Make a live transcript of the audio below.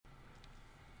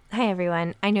Hi,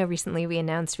 everyone. I know recently we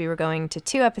announced we were going to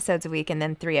 2 episodes a week and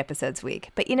then 3 episodes a week.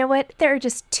 But you know what? There are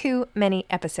just too many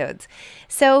episodes.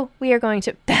 So we are going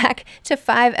back to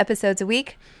 5 episodes a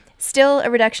week. Still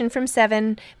a reduction from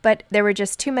 7, but there were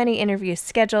just too many interviews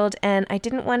scheduled, and I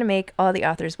didn't want to make all the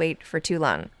authors wait for too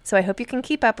long. So I hope you can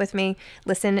keep up with me.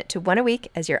 Listen to 1 a week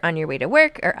as you're on your way to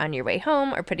work or on your way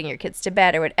home or putting your kids to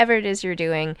bed or whatever it is you're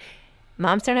doing.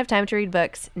 Moms Don't Have Time to Read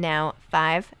Books, now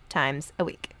 5 times a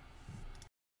week.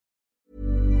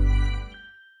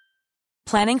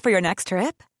 Planning for your next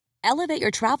trip? Elevate your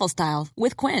travel style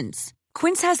with Quince.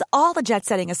 Quince has all the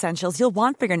jet-setting essentials you'll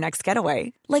want for your next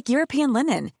getaway, like European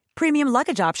linen, premium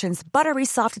luggage options, buttery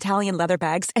soft Italian leather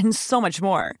bags, and so much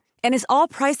more. And is all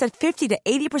priced at 50 to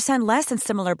 80% less than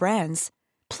similar brands.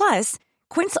 Plus,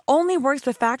 Quince only works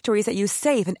with factories that use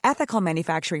safe and ethical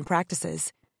manufacturing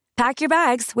practices. Pack your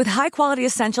bags with high-quality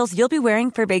essentials you'll be wearing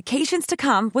for vacations to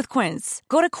come with Quince.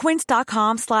 Go to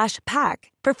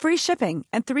quince.com/pack for free shipping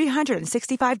and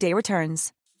 365-day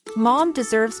returns. Mom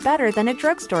deserves better than a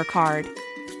drugstore card.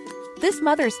 This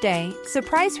Mother's Day,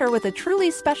 surprise her with a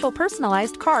truly special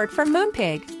personalized card from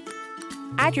Moonpig.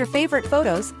 Add your favorite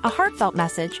photos, a heartfelt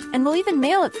message, and we'll even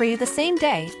mail it for you the same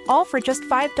day, all for just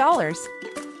 $5.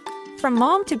 From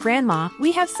mom to grandma,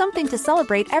 we have something to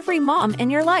celebrate every mom in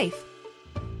your life.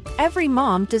 Every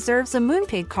mom deserves a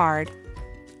Moonpig card.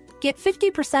 Get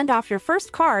 50% off your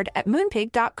first card at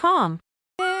moonpig.com.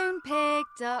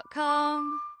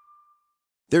 Moonpig.com.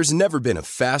 There's never been a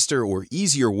faster or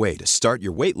easier way to start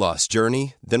your weight loss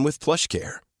journey than with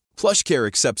PlushCare. PlushCare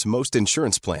accepts most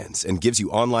insurance plans and gives you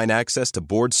online access to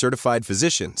board-certified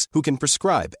physicians who can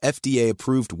prescribe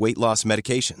FDA-approved weight loss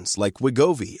medications like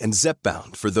Wegovy and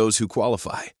Zepbound for those who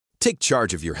qualify. Take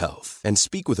charge of your health and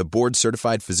speak with a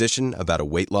board-certified physician about a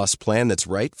weight loss plan that's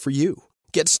right for you.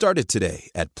 Get started today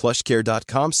at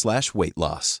plushcare.com/weight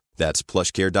loss. That's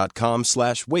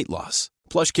plushcare.com/weight loss.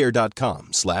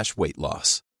 plushcare.com/weight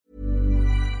loss.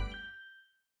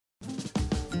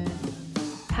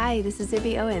 Hi, this is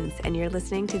Zibby Owens, and you're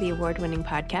listening to the award-winning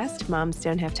podcast, Moms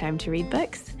Don't Have Time to Read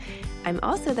Books. I'm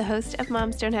also the host of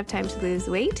Moms Don't Have Time to Lose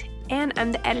Weight, and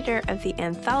I'm the editor of the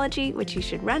anthology, which you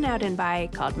should run out and buy,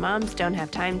 called Moms Don't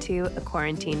Have Time to, a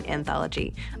quarantine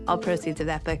anthology. All proceeds of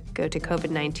that book go to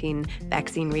COVID-19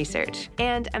 vaccine research.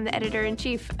 And I'm the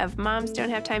editor-in-chief of Moms Don't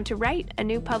Have Time to Write, a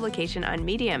new publication on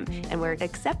Medium, and we're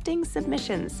accepting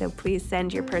submissions, so please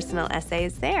send your personal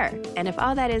essays there. And if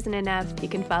all that isn't enough, you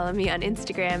can follow me on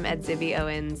Instagram at Zibby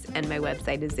Owens, and my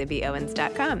website is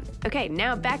zibbyowens.com. Okay,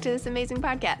 now back to this amazing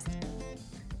podcast.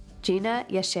 Gina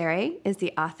Yashere is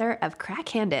the author of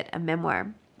CACK-HANDED, a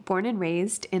memoir. Born and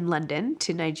raised in London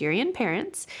to Nigerian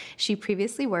parents, she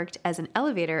previously worked as an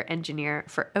elevator engineer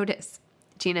for Otis.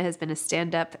 Gina has been a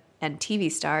stand-up and TV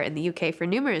star in the UK for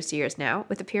numerous years now,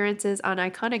 with appearances on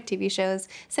iconic TV shows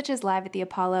such as Live at the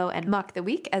Apollo and Mock the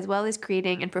Week, as well as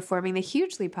creating and performing the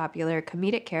hugely popular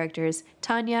comedic characters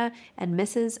Tanya and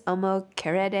Mrs. Omo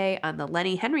Kerede on The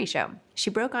Lenny Henry Show. She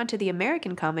broke onto the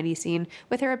American comedy scene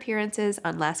with her appearances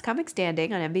on Last Comic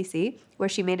Standing on NBC, where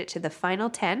she made it to the final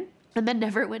 10 and then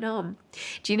never went home.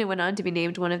 Gina went on to be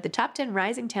named one of the top 10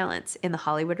 rising talents in The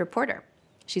Hollywood Reporter.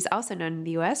 She's also known in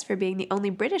the U.S. for being the only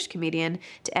British comedian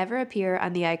to ever appear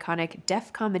on the iconic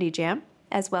Def Comedy Jam,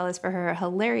 as well as for her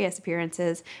hilarious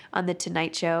appearances on The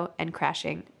Tonight Show and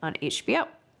Crashing on HBO.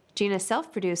 Gina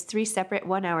self-produced 3 separate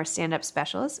 1-hour stand-up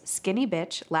specials, Skinny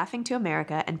Bitch, Laughing to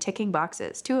America, and Ticking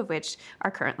Boxes, 2 of which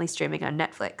are currently streaming on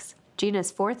Netflix.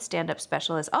 Gina's 4th stand-up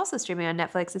special is also streaming on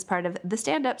Netflix as part of The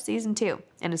Stand-Up Season 2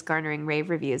 and is garnering rave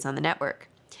reviews on the network.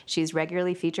 She's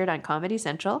regularly featured on Comedy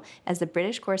Central as the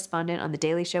British correspondent on The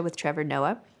Daily Show with Trevor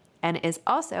Noah, and is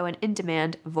also an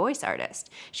in-demand voice artist.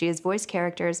 She has voiced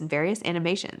characters in various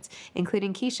animations,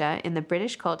 including Keisha in the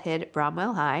British cult hit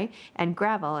Bromwell High and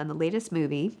Gravel in the latest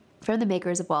movie from the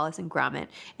makers of Wallace and Gromit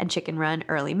and Chicken Run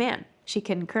Early Man. She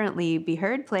can currently be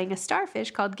heard playing a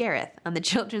starfish called Gareth on the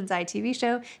children's ITV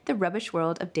show The Rubbish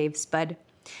World of Dave Spud.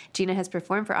 Gina has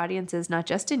performed for audiences not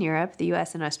just in Europe, the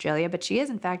US, and Australia, but she is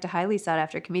in fact a highly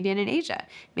sought-after comedian in Asia,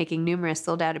 making numerous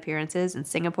sold-out appearances in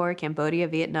Singapore, Cambodia,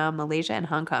 Vietnam, Malaysia, and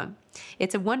Hong Kong.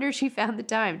 It's a wonder she found the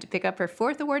time to pick up her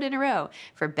 4th award in a row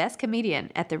for Best Comedian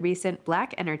at the recent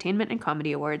Black Entertainment and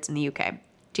Comedy Awards in the UK.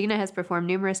 Gina has performed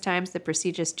numerous times at the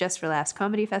prestigious Just for Laughs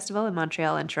Comedy Festival in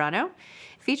Montreal and Toronto.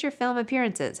 Feature film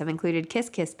appearances have included Kiss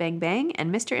Kiss Bang Bang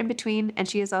and Mr. In Between, and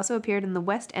she has also appeared in the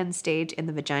West End stage in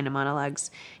the Vagina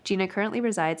Monologues. Gina currently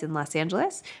resides in Los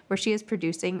Angeles, where she is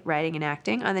producing, writing, and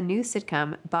acting on the new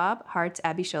sitcom Bob Hearts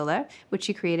Abishola, which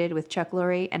she created with Chuck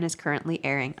Lorre and is currently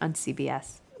airing on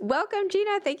CBS. Welcome,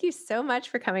 Gina. Thank you so much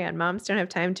for coming on Moms Don't Have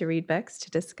Time to Read Books to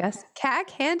discuss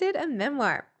CACK-HANDED, a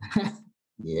memoir.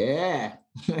 Yeah.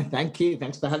 Thank you.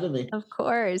 Thanks for having me. Of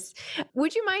course.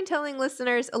 Would you mind telling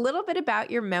listeners a little bit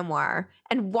about your memoir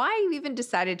and why you even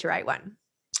decided to write one?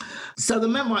 So the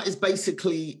memoir is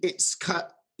basically, it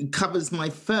covers my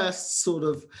first sort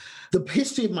of the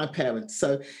history of my parents.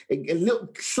 So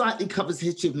it slightly covers the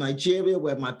history of Nigeria,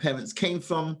 where my parents came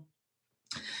from,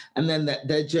 and then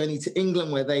their journey to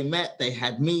England, where they met, they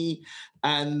had me.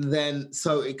 And then,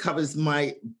 so it covers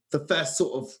the first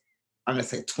sort of, I'm going to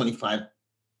say 25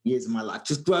 years of my life,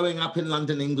 just growing up in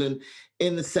London, England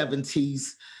in the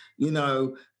 70s,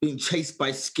 being chased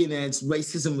by skinheads.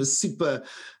 Racism was super,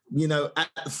 at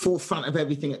the forefront of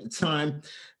everything at the time.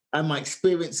 And my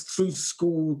experience through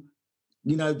school,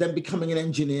 then becoming an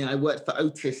engineer. I worked for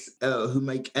Otis, who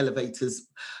make elevators.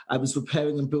 I was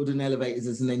repairing and building elevators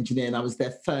as an engineer, and I was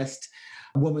their first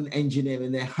woman engineer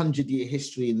in their 100-year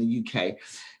history in the UK.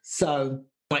 So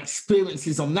my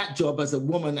experiences on that job as a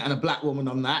woman and a Black woman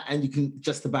on that, and you can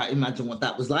just about imagine what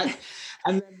that was like.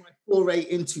 And then my foray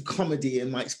into comedy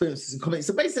and my experiences in comedy.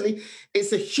 So basically,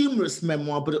 it's a humorous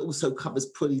memoir, but it also covers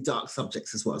pretty dark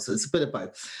subjects as well. So it's a bit of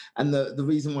both. And the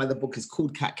reason why the book is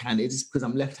called CACK-HANDED is because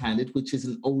I'm left-handed, which is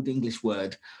an old English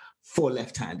word for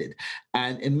left-handed.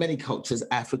 And in many cultures,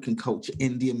 African culture,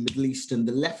 Indian, Middle Eastern,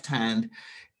 the left hand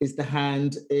is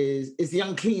the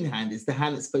unclean hand, is the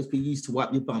hand that's supposed to be used to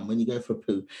wipe your bum when you go for a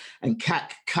poo. And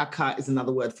caca is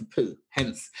another word for poo,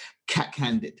 hence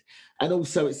cack-handed. And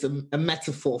also it's a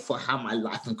metaphor for how my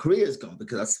life and career has gone,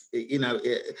 because,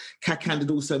 cack-handed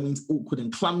also means awkward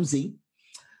and clumsy.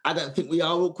 I don't think we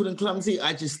are awkward and clumsy.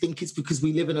 I just think it's because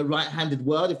we live in a right-handed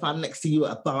world. If I'm next to you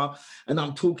at a bar and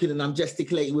I'm talking and I'm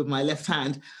gesticulating with my left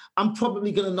hand, I'm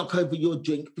probably going to knock over your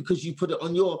drink because you put it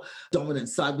on your dominant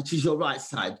side, which is your right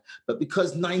side. But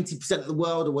because 90% of the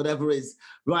world or whatever is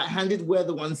right-handed, we're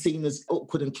the ones seen as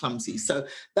awkward and clumsy. So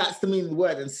that's the meaning of the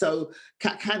word. And so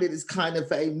cack-handed is kind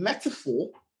of a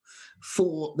metaphor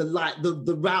for the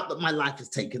route that my life has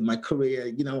taken, my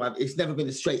career. It's never been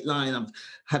a straight line.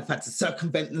 I've had to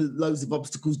circumvent loads of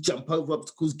obstacles, jump over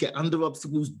obstacles, get under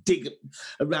obstacles, dig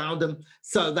around them.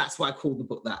 So that's why I call the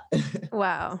book that.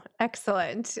 Wow.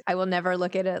 Excellent. I will never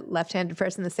look at a left-handed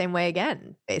person the same way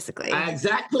again, basically.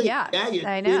 Exactly. Yeah,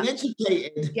 I know. Being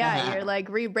educated. Yeah, you're like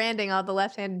rebranding all the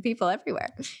left-handed people everywhere.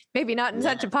 Maybe not in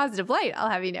such a positive light, I'll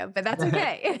have you know, but that's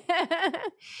okay.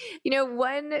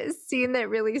 One scene that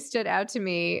really stood out to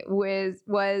me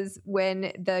was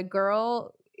when the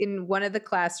girl in one of the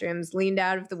classrooms leaned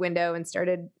out of the window and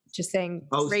started just saying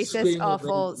racist,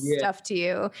 awful stuff to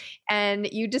you.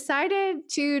 And you decided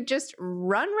to just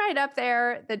run right up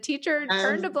there. The teacher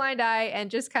turned a blind eye and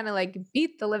just kind of like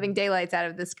beat the living daylights out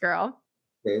of this girl.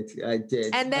 I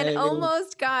did. And then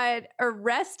almost got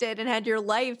arrested and had your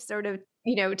life sort of,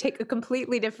 take a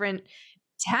completely different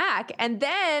tack. And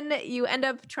then you end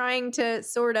up trying to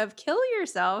sort of kill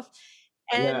yourself.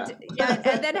 And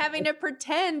then having to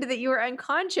pretend that you were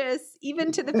unconscious,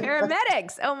 even to the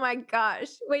paramedics. Oh my gosh.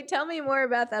 Wait, tell me more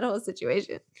about that whole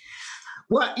situation.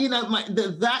 Well,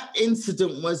 that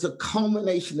incident was a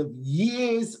culmination of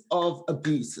years of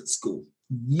abuse at school,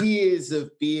 years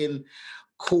of being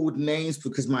called names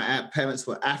because my parents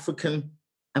were African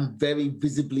and very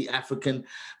visibly African.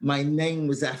 My name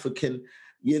was African.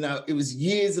 It was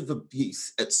years of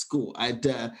abuse at school.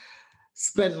 I'd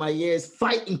spent my years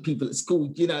fighting people at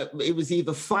school. It was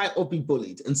either fight or be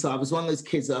bullied. And so I was one of those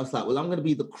kids that I was like, well, I'm going to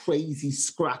be the crazy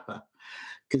scrapper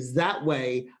because that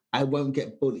way I won't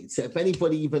get bullied. So if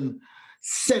anybody even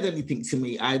said anything to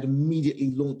me, I'd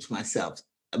immediately launch myself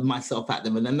at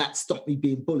them. And then that stopped me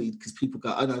being bullied because people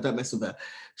go, oh no, don't mess with her.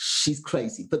 She's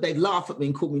crazy. But they'd laugh at me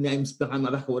and call me names behind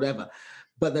my back or whatever.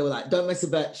 But they were like, don't mess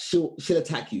with her. She'll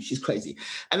attack you. She's crazy.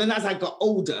 And then as I got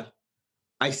older,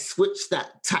 I switched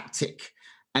that tactic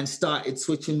and started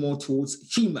switching more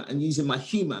towards humor and using my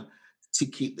humor to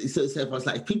keep. So I was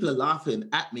like, if people are laughing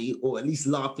at me, or at least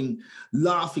laughing,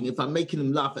 if I'm making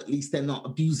them laugh, at least they're not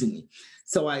abusing me.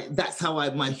 So that's how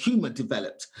my humor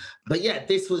developed. But yeah,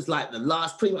 this was like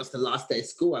pretty much the last day of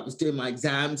school. I was doing my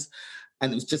exams.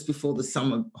 And it was just before the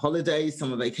summer holidays,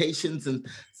 summer vacations. And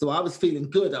so I was feeling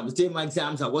good. I was doing my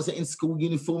exams. I wasn't in school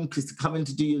uniform because to come in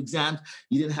to do your exams,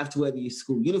 you didn't have to wear your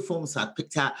school uniform. So I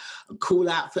picked out a cool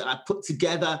outfit I put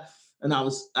together. And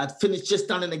I'd finished, just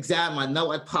done an exam. I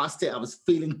know I'd passed it. I was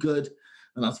feeling good.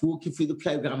 And I was walking through the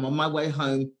playground on my way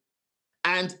home.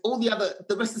 And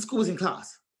the rest of the school was in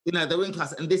class. They were in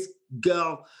class. And this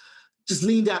girl just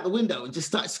leaned out the window and just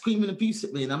started screaming abuse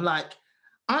at me. And I'm like,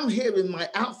 I'm here in my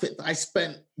outfit that I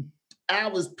spent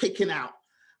hours picking out.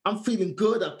 I'm feeling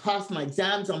good. I passed my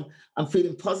exams. I'm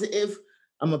feeling positive.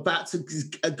 I'm about to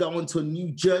go into a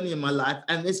new journey in my life.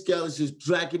 And this girl is just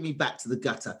dragging me back to the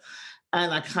gutter.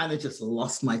 And I kind of just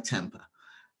lost my temper.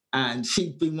 And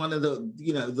she'd been one of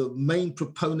the main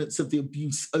proponents of the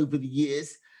abuse over the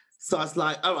years. So I was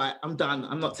like, all right, I'm done.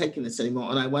 I'm not taking this anymore.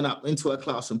 And I went up into her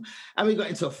classroom and we got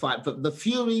into a fight. But the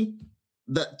fury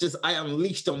that just I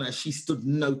unleashed on her, she stood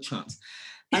no chance.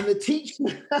 And the teacher,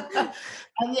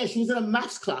 and yeah, she was in a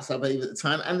maths class, I believe, at the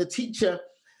time. And the teacher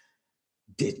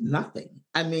did nothing.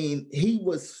 I mean,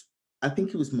 I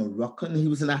think he was Moroccan. He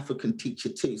was an African teacher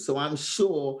too. So I'm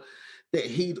sure that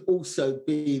he'd also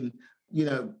been,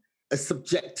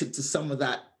 subjected to some of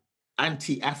that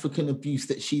anti-African abuse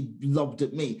that she lobbed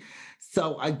at me.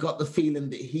 So I got the feeling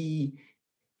that he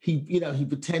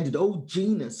pretended, oh,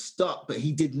 Gina, stop, but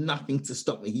he did nothing to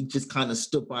stop me. He just kind of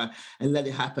stood by and let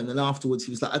it happen. And afterwards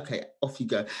he was like, okay, off you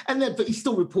go. But he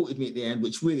still reported me at the end,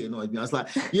 which really annoyed me. I was like,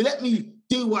 you let me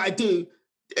do what I do,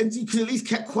 and you could at least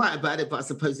kept quiet about it, but I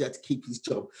suppose he had to keep his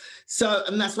job. So,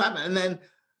 and that's what happened. And then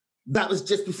that was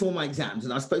just before my exams,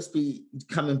 and I was supposed to be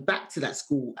coming back to that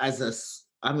school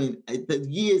the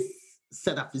years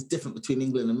set up is different between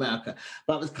England and America,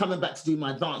 but I was coming back to do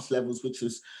my advanced levels, which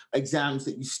was exams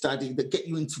that you study that get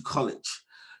you into college.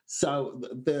 So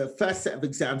the first set of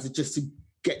exams are just to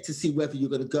get to see whether you're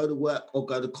going to go to work or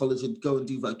go to college and go and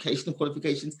do vocational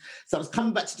qualifications. So I was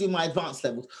coming back to do my advanced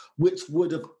levels, which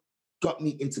would have got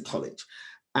me into college.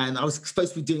 And I was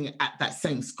supposed to be doing it at that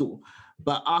same school.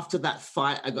 But after that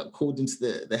fight, I got called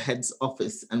into the head's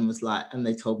office and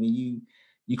they told me,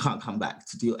 you can't come back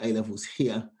to do your A-levels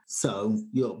here. So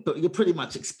you're pretty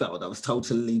much expelled. I was told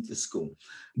to leave the school.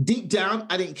 Deep down,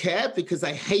 I didn't care because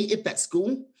I hated that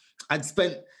school. I'd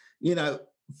spent,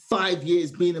 5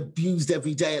 years being abused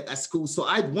every day at that school. So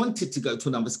I'd wanted to go to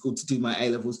another school to do my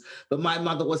A-levels, but my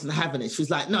mother wasn't having it. She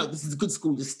was like, no, this is a good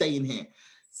school, just stay in here.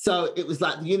 So it was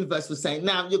like the universe was saying,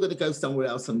 now you're going to go somewhere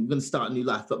else and you're going to start a new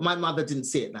life. But my mother didn't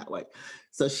see it that way.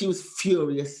 So she was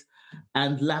furious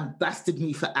and lambasted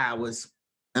me for hours.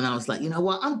 And I was like, you know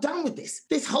what? I'm done with this.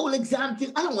 This whole exam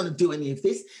thing, I don't want to do any of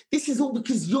this. This is all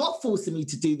because you're forcing me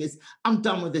to do this. I'm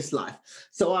done with this life.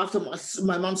 So after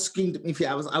my mum screamed at me for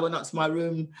hours, I went up to my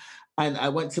room and I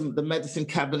went to the medicine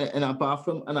cabinet in our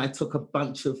bathroom and I took a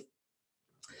bunch of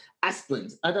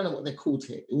aspirins. I don't know what they're called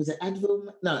here. Was it Advil?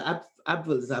 No,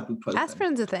 Advil is ibuprofen.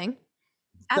 Aspirin's a thing.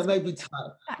 So maybe,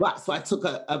 right. So I took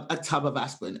a tub of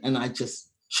aspirin and I just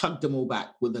chugged them all back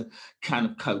with a can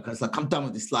of Coke. I was like, I'm done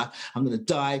with this life. I'm going to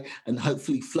die and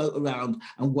hopefully float around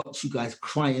and watch you guys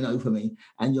crying over me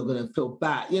and you're going to feel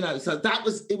bad. So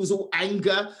it was all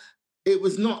anger. It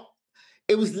was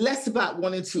less about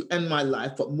wanting to end my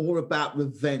life, but more about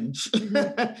revenge.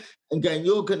 And going,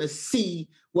 you're going to see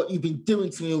what you've been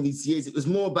doing to me all these years. It was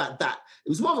more about that. It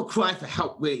was more of a cry for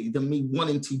help, really, than me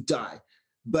wanting to die.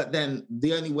 But then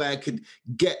the only way I could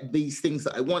get these things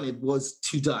that I wanted was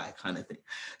to die, kind of thing.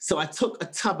 So I took a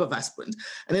tub of aspirin.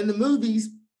 And in the movies,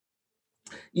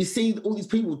 you see all these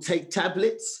people take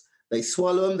tablets, they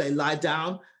swallow them, they lie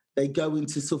down, they go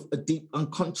into sort of a deep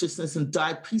unconsciousness and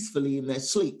die peacefully in their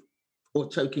sleep or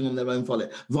choking on their own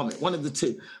vomit, one of the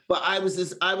two. But I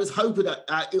was hoping that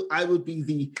I would be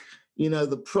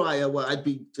the prior where I'd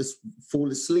be just fall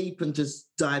asleep and just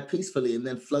die peacefully and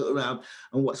then float around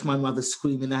and watch my mother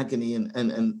scream in agony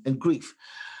and grief.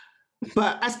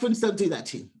 But aspirins don't do that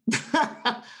to you.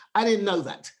 I didn't know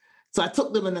that. So I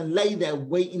took them and then lay there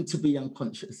waiting to be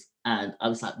unconscious. And I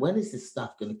was like, when is this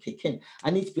stuff going to kick in?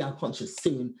 I need to be unconscious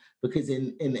soon because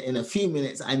in a few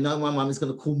minutes, I know my mum is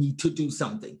going to call me to do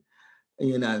something,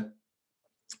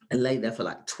 I lay there for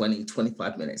like 20,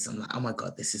 25 minutes. I'm like, oh my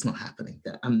God, this is not happening.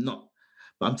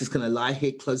 I'm just going to lie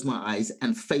here, close my eyes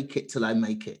and fake it till I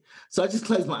make it. So I just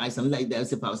closed my eyes and lay there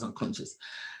as if I was unconscious.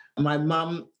 And my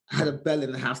mum had a bell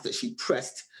in the house that she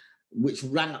pressed, which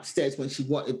rang upstairs when she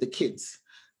wanted the kids.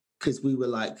 Because we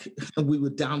were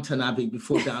Downton Abbey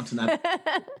before Downton Abbey.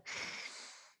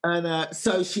 And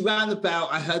so she rang the bell.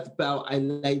 I heard the bell. I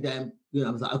lay there. I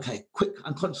was like, okay, quick,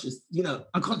 unconscious,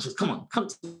 unconscious. Come on, come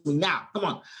to me now. Come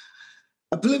on.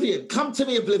 Oblivion, come to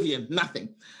me, oblivion. Nothing.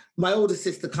 My older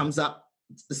sister comes up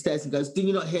the stairs and goes, do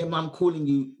you not hear Mum calling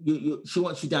you? She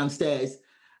wants you downstairs.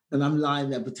 And I'm lying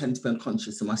there pretending to be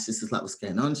unconscious. And my sister's like, what's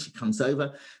going on? She comes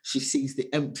over. She sees the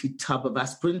empty tub of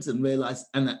aspirins and realized,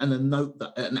 and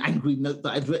an angry note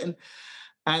that I'd written.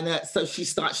 And so she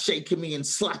starts shaking me and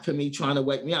slapping me, trying to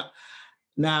wake me up.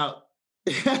 Now,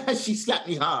 she slapped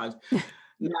me hard.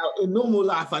 Now, in normal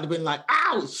life, I'd have been like,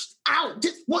 ouch,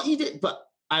 just what you did. But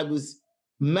I was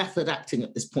method acting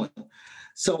at this point.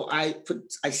 So I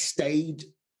stayed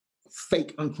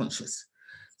fake unconscious.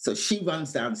 So she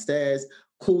runs downstairs,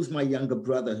 calls my younger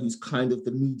brother, who's kind of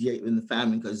the mediator in the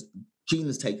family, goes,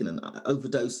 Gina's taken an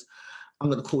overdose. I'm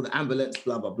going to call the ambulance,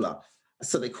 blah, blah, blah.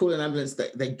 So they call an ambulance.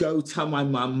 They go tell my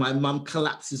mum. My mum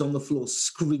collapses on the floor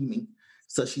screaming.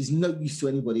 So she's no use to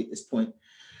anybody at this point.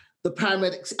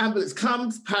 The ambulance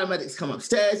comes, paramedics come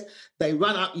upstairs. They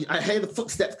run up. I hear the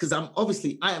footsteps because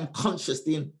I am conscious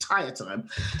the entire time.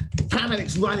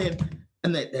 Paramedics run in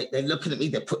and they're looking at me.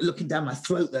 They're looking down my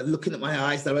throat. They're looking at my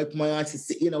eyes. They open my eyes to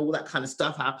see, all that kind of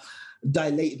stuff, how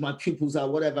dilated my pupils are,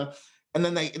 whatever. And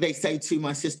then they say to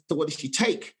my sister, what did she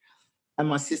take? And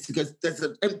my sister goes, there's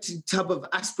an empty tub of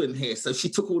aspirin here. So she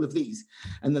took all of these.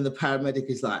 And then the paramedic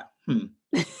is like,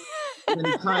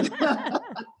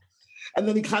 And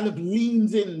then he kind of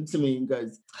leans into me and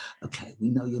goes, okay, we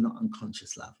know you're not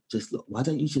unconscious, love. Just look, why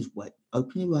don't you just wait?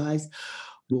 Open your eyes.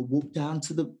 We'll walk down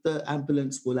to the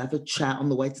ambulance. We'll have a chat on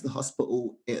the way to the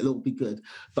hospital. It'll all be good.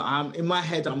 But in my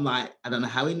head, I'm like, I don't know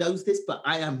how he knows this, but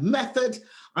I am method.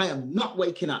 I am not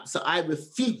waking up. So I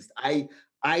refused.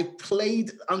 I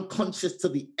played unconscious to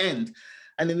the end.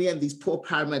 And in the end, these poor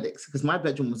paramedics, because my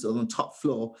bedroom was on the top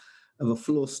floor of a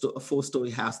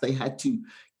 4-story house, they had to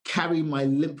carry my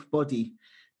limp body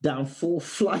down 4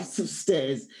 flights of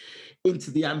stairs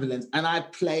into the ambulance. And I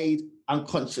played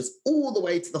unconscious all the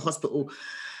way to the hospital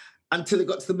until it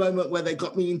got to the moment where they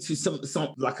got me into some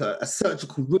like a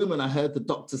surgical room, and I heard the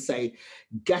doctor say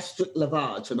gastric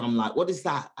lavage. And I'm like, what is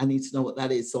that? I need to know what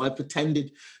that is. So I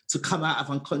pretended to come out of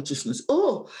unconsciousness.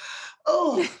 Oh,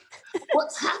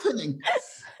 what's happening?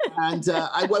 And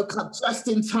I woke up just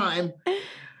in time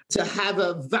to have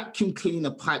a vacuum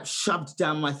cleaner pipe shoved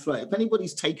down my throat. If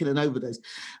anybody's taken an overdose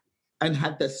and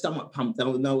had their stomach pumped,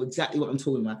 they'll know exactly what I'm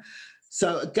talking about.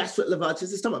 So a gastric lavage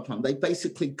is a stomach pump. They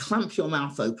basically clamp your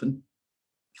mouth open.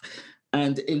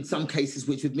 And in some cases,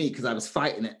 which with me, because I was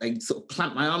fighting it, they sort of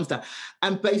clamped my arms down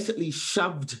and basically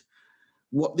shoved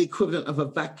what the equivalent of a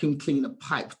vacuum cleaner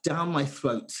pipe down my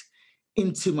throat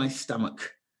into my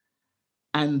stomach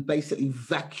and basically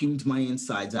vacuumed my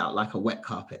insides out like a wet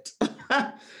carpet.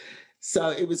 So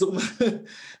it was almost,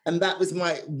 and that was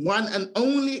my one and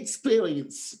only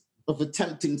experience of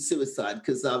attempting suicide,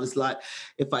 because I was like,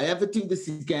 if I ever do this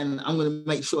again, I'm going to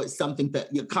make sure it's something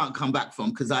that you can't come back from,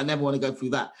 because I never want to go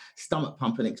through that stomach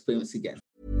pumping experience again.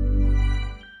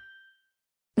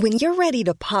 When you're ready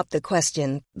to pop the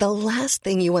question, the last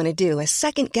thing you want to do is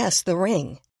second guess the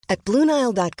ring. At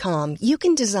BlueNile.com, you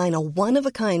can design a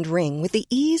one-of-a-kind ring with the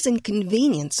ease and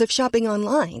convenience of shopping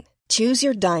online. Choose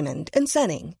your diamond and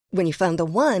setting. When you find the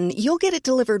one, you'll get it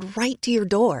delivered right to your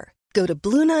door. Go to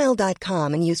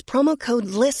BlueNile.com and use promo code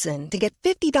LISTEN to get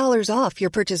 $50 off your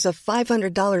purchase of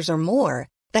 $500 or more.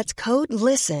 That's code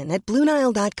LISTEN at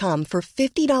BlueNile.com for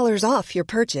 $50 off your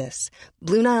purchase.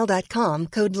 BlueNile.com,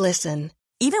 code LISTEN.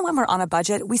 Even when we're on a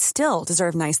budget, we still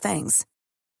deserve nice things.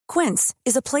 Quince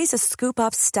is a place to scoop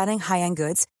up stunning high-end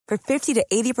goods for 50 to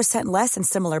 80% less than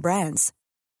similar brands.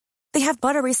 They have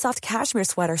buttery soft cashmere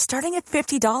sweaters starting at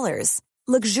 $50,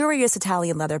 luxurious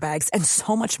Italian leather bags, and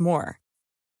so much more.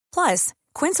 Plus,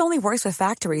 Quince only works with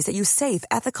factories that use safe,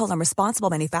 ethical, and responsible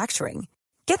manufacturing.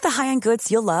 Get the high-end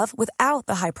goods you'll love without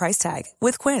the high price tag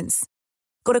with Quince.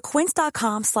 Go to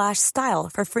quince.com/style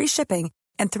for free shipping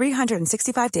and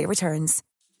 365-day returns.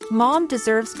 Mom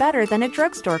deserves better than a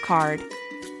drugstore card.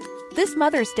 This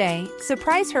Mother's Day,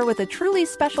 surprise her with a truly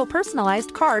special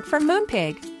personalized card from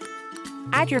Moonpig.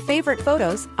 Add your favorite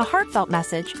photos, a heartfelt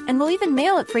message, and we'll even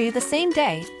mail it for you the same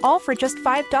day, all for just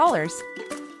 $5.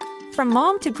 From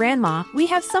mom to grandma, we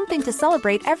have something to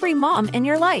celebrate every mom in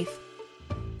your life.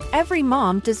 Every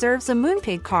mom deserves a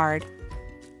Moonpig card.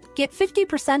 Get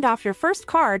 50% off your first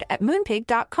card at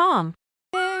Moonpig.com.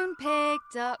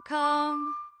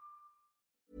 Moonpig.com.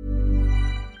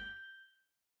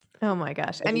 Oh my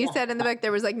gosh. And you said in the book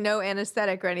there was like no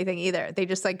anesthetic or anything either. They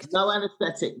just like... No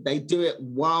anesthetic. They do it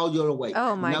while you're awake.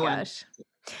 Oh my gosh. Anesthetic.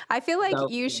 I feel like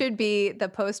you should be the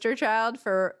poster child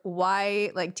for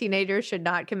why like teenagers should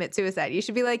not commit suicide. You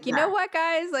should be like, you know what,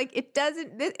 guys? Like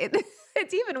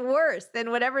it's even worse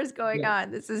than whatever's going on.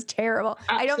 This is terrible.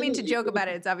 Absolutely. I don't mean to joke about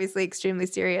it. It's obviously extremely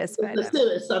serious. But, it's a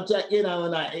serious subject, and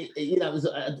it was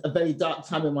a very dark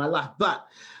time in my life. But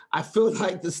I feel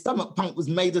like the stomach pump was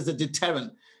made as a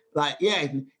deterrent. Like,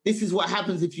 this is what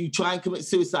happens if you try and commit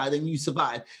suicide and you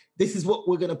survive. This is what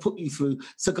we're going to put you through.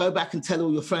 So go back and tell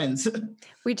all your friends.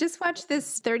 We just watched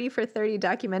this 30 for 30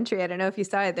 documentary. I don't know if you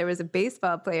saw it. There was a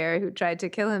baseball player who tried to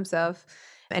kill himself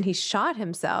and he shot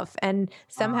himself and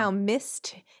somehow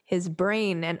missed his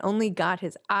brain and only got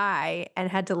his eye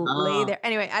and had to lay there.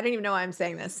 Anyway, I don't even know why I'm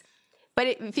saying this. But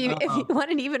if you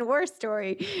want an even worse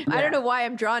story, I don't know why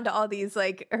I'm drawn to all these,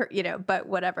 like, but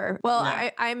whatever. Well,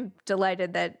 I'm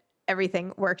delighted that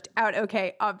everything worked out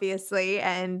okay, obviously,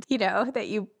 and that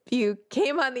you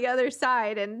came on the other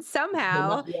side, and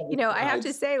somehow, I have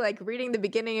to say, like, reading the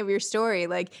beginning of your story,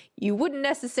 like, you wouldn't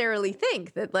necessarily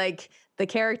think that, like, the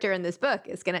character in this book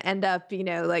is going to end up,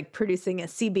 like, producing a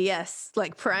CBS,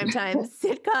 like, primetime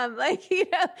sitcom. Like,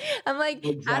 I'm like,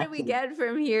 How do we get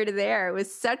from here to there? It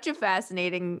was such a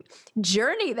fascinating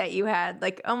journey that you had.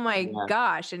 Like, oh my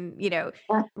gosh. And,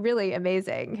 really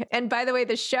amazing. And by the way,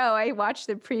 the show, I watched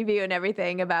the preview and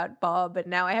everything about Bob, but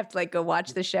now I have to, like, go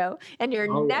watch the show. And your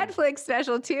Netflix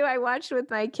special too, I watched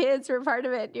with my kids for part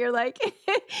of it. And you're like,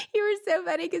 you were so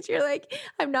funny because you're like,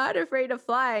 I'm not afraid of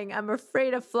flying. I'm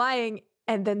afraid of flying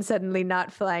and then suddenly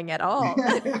not flying at all.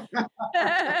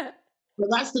 Well,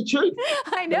 that's the truth.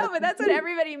 I know, but that's what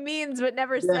everybody means but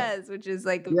never says, which is,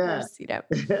 like, of course,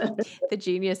 the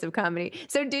genius of comedy.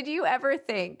 So did you ever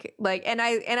think, like, and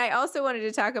I also wanted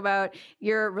to talk about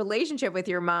your relationship with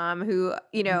your mom, who,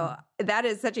 that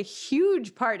is such a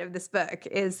huge part of this book,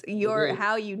 is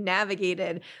how you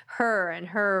navigated her and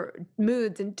her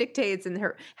moods and dictates and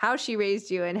how she raised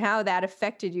you and how that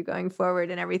affected you going forward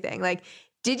and everything. Like,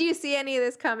 did you see any of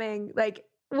this coming? Like,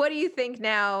 what do you think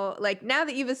now? Like, now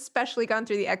that you've especially gone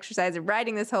through the exercise of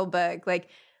writing this whole book, like,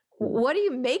 what do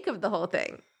you make of the whole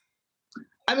thing?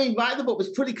 I mean, writing the book was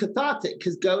pretty cathartic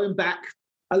because going back,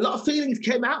 a lot of feelings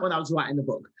came out when I was writing the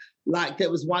book. Like,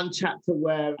 there was one chapter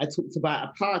where I talked about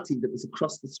a party that was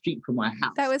across the street from my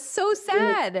house. That was so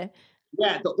sad.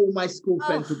 Yeah, that all my school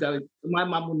friends were going. My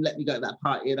mum wouldn't let me go to that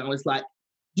party. And I was like,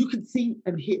 you could see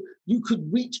and hear, you could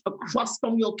reach across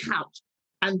from your couch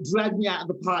and drag me out of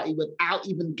the party without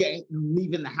even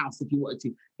leaving the house if you wanted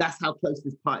to. That's how close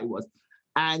this party was.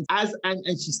 And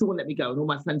she still wouldn't let me go. And all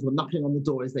my friends were knocking on the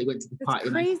door as they went to the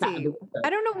party. Crazy. I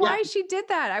don't know why she did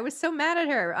that. I was so mad at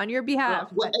her on your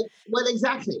behalf. Well,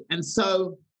 exactly. And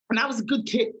I was a good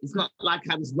kid. It's not like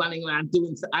I was running around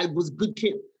I was a good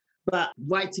kid. But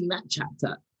writing that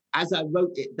chapter, as I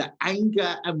wrote it, the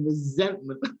anger and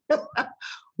resentment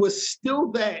was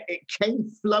still there. It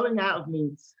came flowing out of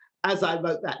me as I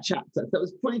wrote that chapter. So it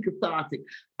was pretty cathartic.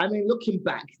 I mean, looking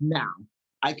back now,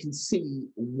 I can see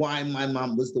why my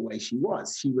mum was the way she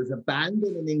was. She was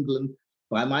abandoned in England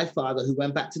by my father, who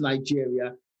went back to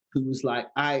Nigeria, who was like,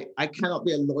 I cannot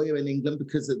be a lawyer in England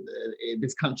because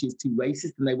this country is too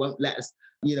racist and they won't let us,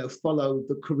 follow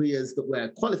the careers that we're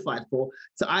qualified for.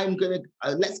 So I'm going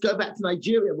to, let's go back to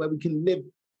Nigeria where we can live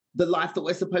the life that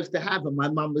we're supposed to have. And my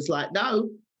mum was like, no,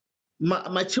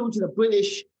 my children are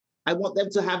British. I want them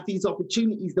to have these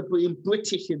opportunities that being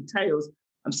British entails.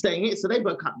 I'm staying here. So they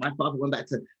broke up. My father went back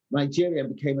to Nigeria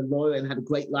and became a lawyer and had a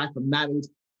great life and married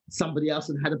somebody else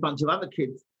and had a bunch of other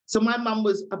kids. So my mum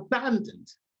was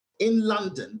abandoned in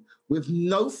London with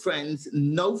no friends,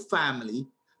 no family,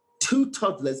 2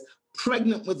 toddlers,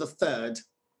 pregnant with a third.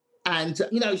 And,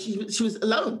 she was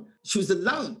alone. She was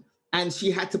alone. And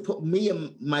she had to put me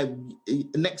and my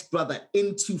next brother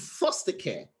into foster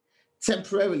care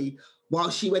temporarily while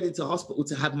she went into hospital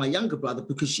to have my younger brother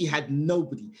because she had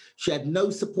nobody. She had no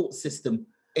support system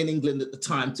in England at the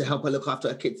time to help her look after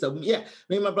her kids. So yeah,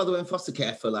 me and my brother were in foster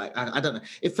care for I don't know.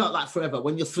 It felt like forever.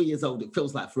 When you're 3 years old, it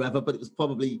feels like forever, but it was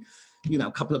probably,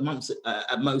 a couple of months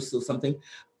at most or something.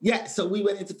 Yeah, so we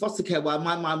went into foster care while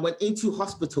my mom went into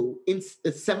hospital in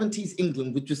the 70s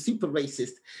England, which was super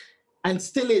racist and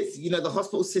still is. The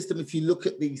hospital system, if you look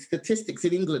at the statistics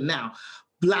in England now,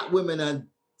 Black women are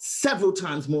several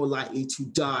times more likely to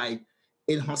die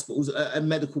in hospitals and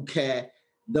medical care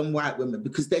than white women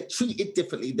because they're treated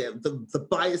differently. The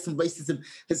bias and racism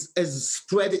has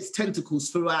spread its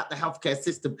tentacles throughout the healthcare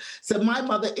system. So my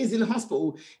mother is in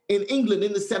hospital in England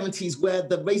in the 70s where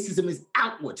the racism is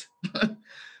outward,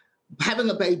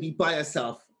 having a baby by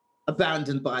herself,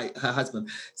 abandoned by her husband.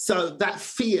 So that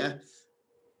fear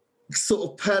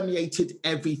sort of permeated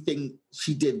everything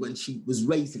she did when she was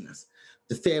raising us.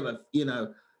 The fear of,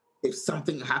 if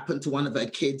something happened to one of her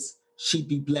kids, she'd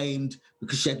be blamed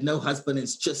because she had no husband,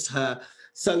 it's just her.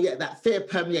 So yeah, that fear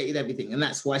permeated everything. And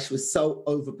that's why she was so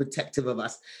overprotective of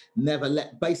us, never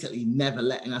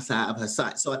letting us out of her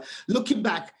sight. So looking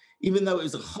back, even though it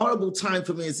was a horrible time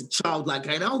for me as a child, like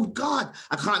going, oh God,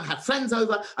 I can't have friends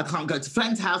over, I can't go to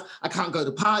friends' house, I can't go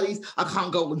to parties, I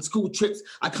can't go on school trips,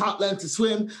 I can't learn to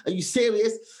swim. Are you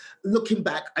serious? Looking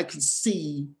back, I can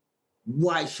see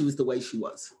why she was the way she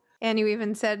was. And you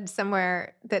even said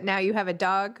somewhere that now you have a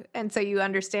dog, and so you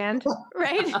understand,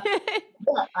 right?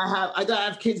 Yeah, I don't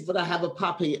have kids, but I have a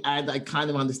puppy, and I kind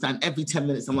of understand. Every 10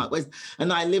 minutes, I'm like, where's...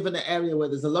 And I live in an area where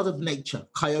there's a lot of nature,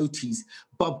 coyotes,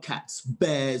 bobcats,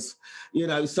 bears,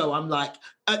 so I'm like,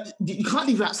 you can't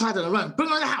leave her outside on her own. Bring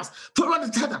her in the house, put her on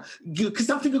the tether, because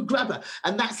something could grab her.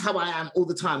 And that's how I am all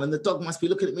the time. And the dog must be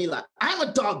looking at me like, I'm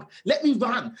a dog, let me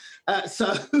run.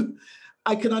 So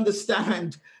I can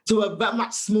understand to a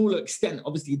much smaller extent.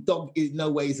 Obviously, a dog in no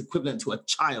way is equivalent to a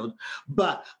child,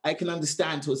 but I can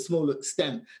understand to a smaller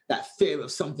extent that fear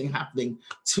of something happening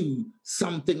to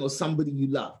something or somebody you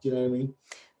love. Do you know what I mean?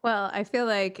 Well, I feel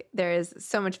like there is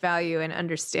so much value in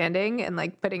understanding and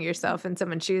like putting yourself in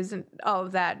someone's shoes and all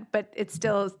of that, but it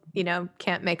still,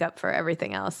 can't make up for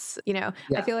everything else. Yeah.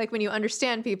 I feel like when you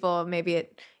understand people, maybe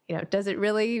it, does it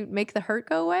really make the hurt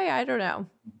go away? I don't know.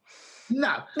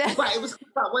 No, but it was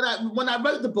when I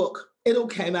wrote the book, it all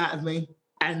came out of me.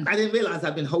 And I didn't realize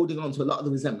I've been holding on to a lot of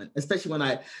the resentment, especially when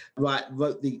I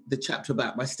wrote the chapter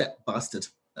about my step bastard.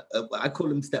 I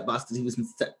call him step bastard. He was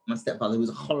my stepfather. He was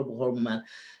a horrible, horrible man.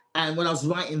 And when I was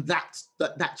writing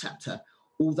that chapter,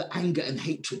 all the anger and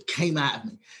hatred came out of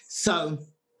me. So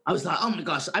I was like, oh my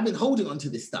gosh, I've been holding on to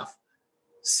this stuff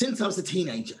since I was a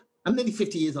teenager. I'm nearly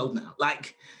 50 years old now.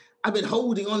 Like, I've been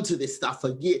holding on to this stuff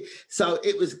for years. So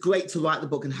it was great to write the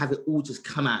book and have it all just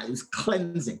come out. It was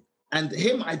cleansing. And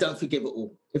him, I don't forgive at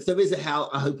all. If there is a hell,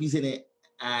 I hope he's in it.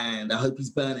 And I hope he's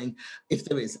burning. If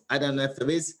there is, I don't know if there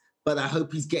is, but I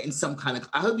hope he's getting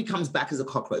I hope he comes back as a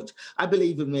cockroach. I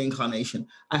believe in reincarnation.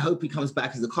 I hope he comes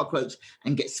back as a cockroach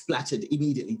and gets splattered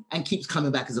immediately and keeps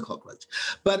coming back as a cockroach.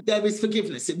 But there is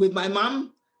forgiveness. With my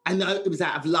mum, I know it was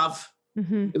out of love.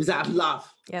 Mm-hmm. It was out of love.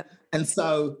 Yep. And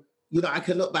so, I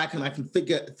can look back and I can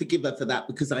forgive her for that,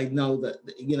 because I know that,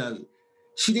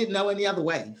 she didn't know any other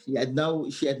way. She had no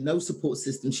support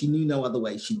system. She knew no other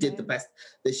way. She did the best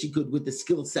that she could with the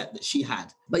skill set that she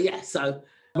had. But yeah, so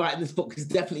writing this book has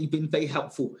definitely been very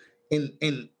helpful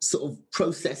in sort of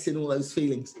processing all those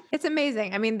feelings. It's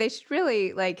amazing. I mean, they should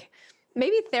really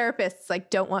maybe therapists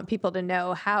don't want people to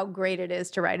know how great it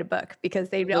is to write a book, because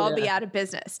they'd all be out of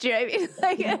business. Do you know what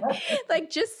I mean? Like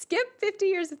just skip 50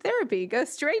 years of therapy, go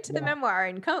straight to the memoir,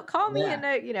 and call me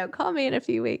in a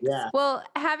few weeks. Yeah. Well,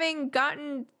 having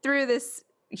gotten through this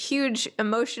huge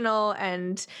emotional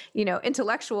and,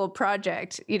 intellectual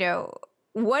project,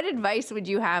 what advice would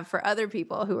you have for other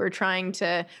people who are trying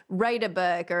to write a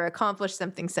book or accomplish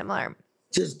something similar?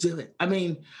 Just do it. I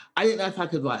mean, I didn't know if I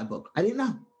could write a book. I didn't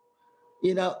know.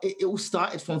 It all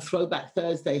started from Throwback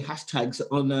Thursday hashtags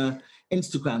on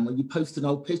Instagram, when you post an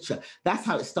old picture. That's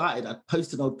how it started. I'd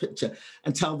post an old picture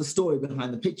and tell the story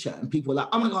behind the picture. And people were like,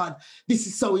 oh my God, this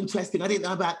is so interesting. I didn't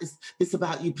know about this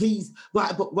about you. Please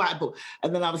write a book.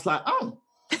 And then I was like, oh,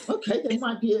 okay, there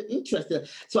might be an interest there.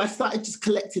 So I started just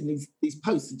collecting these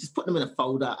posts and just putting them in a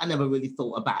folder. I never really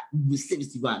thought about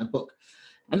seriously writing a book.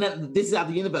 And then this is how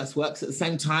the universe works. At the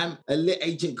same time, a lit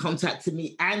agent contacted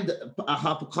me, and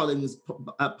HarperCollins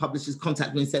publishers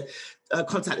contacted me and said,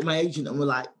 contacted my agent and were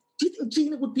like, do you think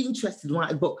Gina would be interested in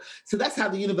writing a book? So that's how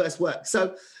the universe works.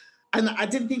 So, and I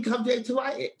didn't think I'd be able to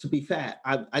write it, to be fair.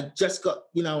 I just got,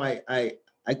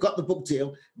 I got the book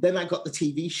deal, then I got the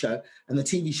TV show, and the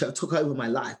TV show took over my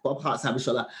life. Bob Hart's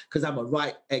Habishola, because I'm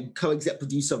a co-exec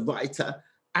producer, writer,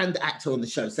 and actor on the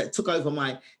show. So it took over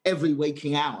my every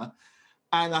waking hour.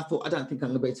 And I thought, I don't think I'm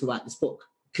going to be able to write this book,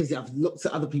 because I've looked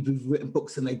at other people who've written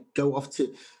books and they go off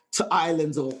to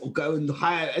islands or go and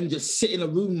hire and just sit in a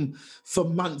room for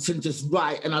months and just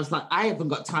write. And I was like, I haven't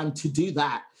got time to do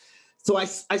that. So I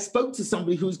spoke to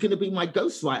somebody who was going to be my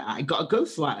ghostwriter. I got a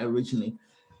ghostwriter originally.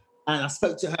 And I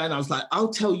spoke to her and I was like,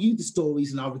 I'll tell you the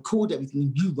stories and I'll record everything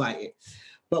and you write it.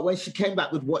 But when she came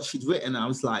back with what she'd written, I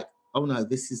was like, oh no,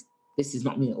 this is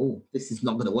not me at all. This is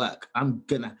not going to work.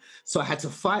 So I had to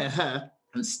fire her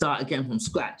and start again from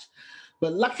scratch.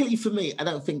 But luckily for me, I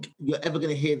don't think you're ever going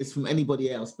to hear this from anybody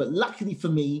else, but luckily for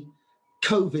me,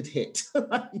 COVID hit.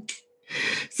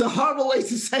 It's a horrible way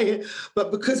to say it,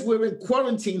 but because we're in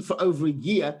quarantine for over a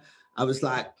year, I was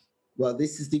like, well,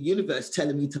 this is the universe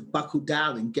telling me to buckle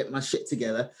down and get my shit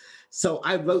together. So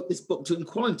I wrote this book during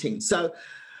quarantine. So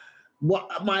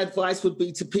what my advice would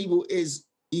be to people is,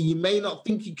 you may not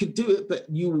think you could do it, but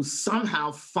you will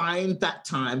somehow find that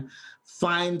time,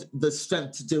 find the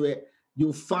strength to do it.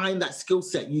 You'll find that skill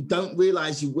set. You don't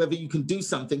realize whether you can do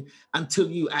something until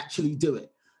you actually do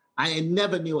it. I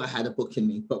never knew I had a book in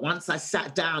me, but once I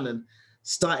sat down and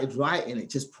started writing, it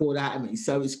just poured out of me.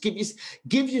 So it's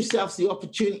give yourself the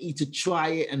opportunity to try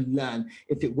it and learn.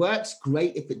 If it works,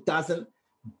 great. If it doesn't,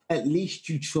 at least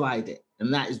you tried it.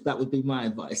 And that would be my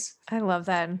advice. I love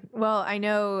that. Well, I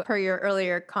know per your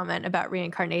earlier comment about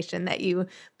reincarnation that you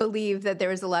believe that there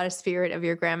was a lot of spirit of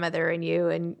your grandmother in you,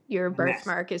 and your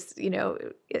birthmark is,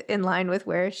 in line with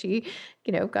where she,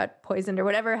 got poisoned or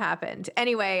whatever happened.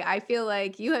 Anyway, I feel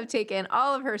like you have taken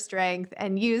all of her strength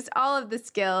and used all of the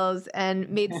skills and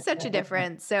made such a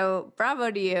difference. So bravo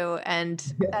to you. And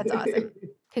that's awesome.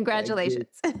 Congratulations.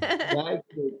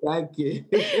 Thank you.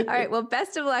 All right. Well,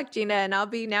 best of luck, Gina. And I'll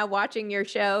be now watching your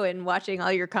show and watching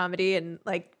all your comedy and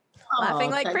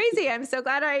laughing like crazy. I'm so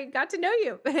glad I got to know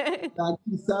you. Thank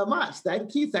you so much.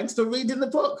 Thank you. Thanks for reading the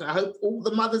book. I hope all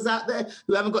the mothers out there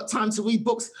who haven't got time to read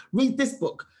books, read this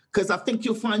book, because I think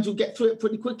you'll find you'll get through it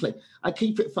pretty quickly. I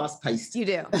keep it fast-paced. You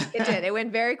do. It did. It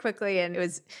went very quickly, and it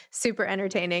was super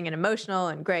entertaining and emotional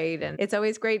and great. And it's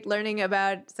always great learning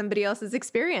about somebody else's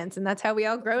experience. And that's how we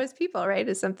all grow as people, right?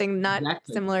 Is something not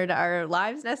similar to our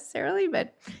lives necessarily,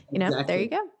 but, there you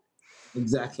go.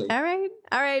 Exactly. All right.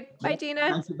 Bye, Gina.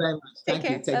 Thank you very much. Take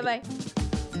care. Bye-bye.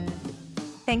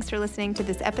 Thanks for listening to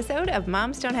this episode of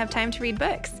Moms Don't Have Time to Read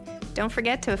Books. Don't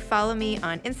forget to follow me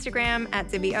on Instagram at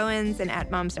Zibby Owens and at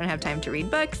Moms Don't Have Time to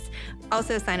Read Books.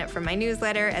 Also sign up for my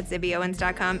newsletter at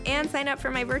zibbyowens.com and sign up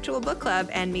for my virtual book club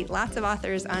and meet lots of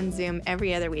authors on Zoom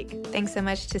every other week. Thanks so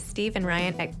much to Steve and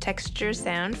Ryan at Texture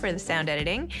Sound for the sound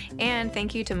editing. And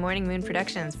thank you to Morning Moon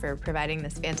Productions for providing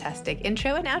this fantastic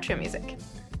intro and outro music.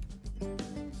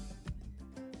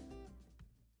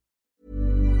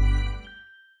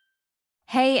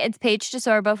 Hey, it's Paige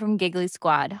DeSorbo from Giggly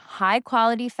Squad. High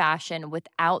quality fashion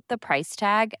without the price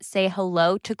tag. Say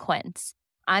hello to Quince.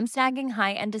 I'm snagging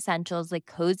high-end essentials like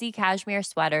cozy cashmere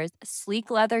sweaters,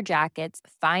 sleek leather jackets,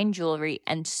 fine jewelry,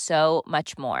 and so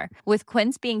much more. With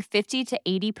Quince being 50 to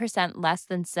 80% less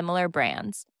than similar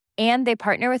brands. And they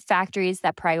partner with factories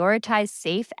that prioritize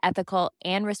safe, ethical,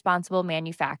 and responsible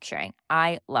manufacturing.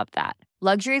 I love that.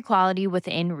 Luxury quality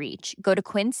within reach. Go to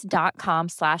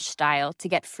quince.com/style to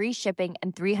get free shipping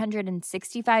and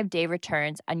 365-day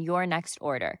returns on your next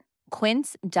order.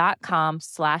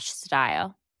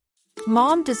 Quince.com/style.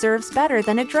 Mom deserves better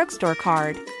than a drugstore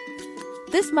card.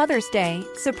 This Mother's Day,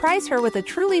 surprise her with a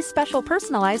truly special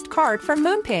personalized card from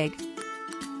Moonpig.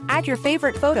 Add your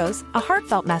favorite photos, a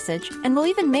heartfelt message, and we'll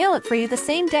even mail it for you the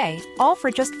same day, all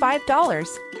for just $5.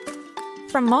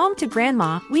 From mom to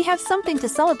grandma, we have something to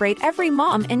celebrate every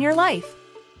mom in your life.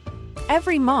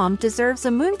 Every mom deserves a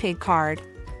Moonpig card.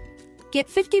 Get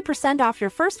 50% off your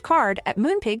first card at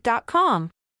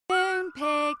moonpig.com.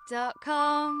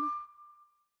 Moonpig.com.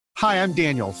 Hi, I'm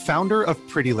Daniel, founder of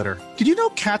Pretty Litter. Did you know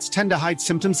cats tend to hide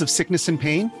symptoms of sickness and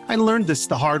pain? I learned this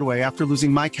the hard way after losing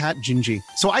my cat, Gingy.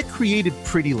 So I created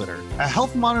Pretty Litter, a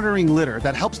health monitoring litter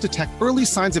that helps detect early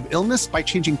signs of illness by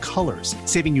changing colors,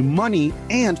 saving you money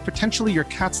and potentially your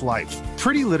cat's life.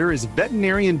 Pretty Litter is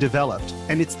veterinarian developed,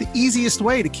 and it's the easiest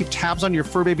way to keep tabs on your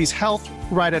fur baby's health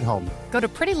right at home. Go to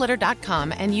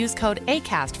prettylitter.com and use code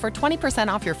ACAST for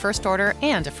 20% off your first order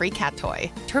and a free cat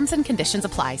toy. Terms and conditions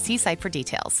apply. See site for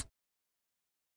details.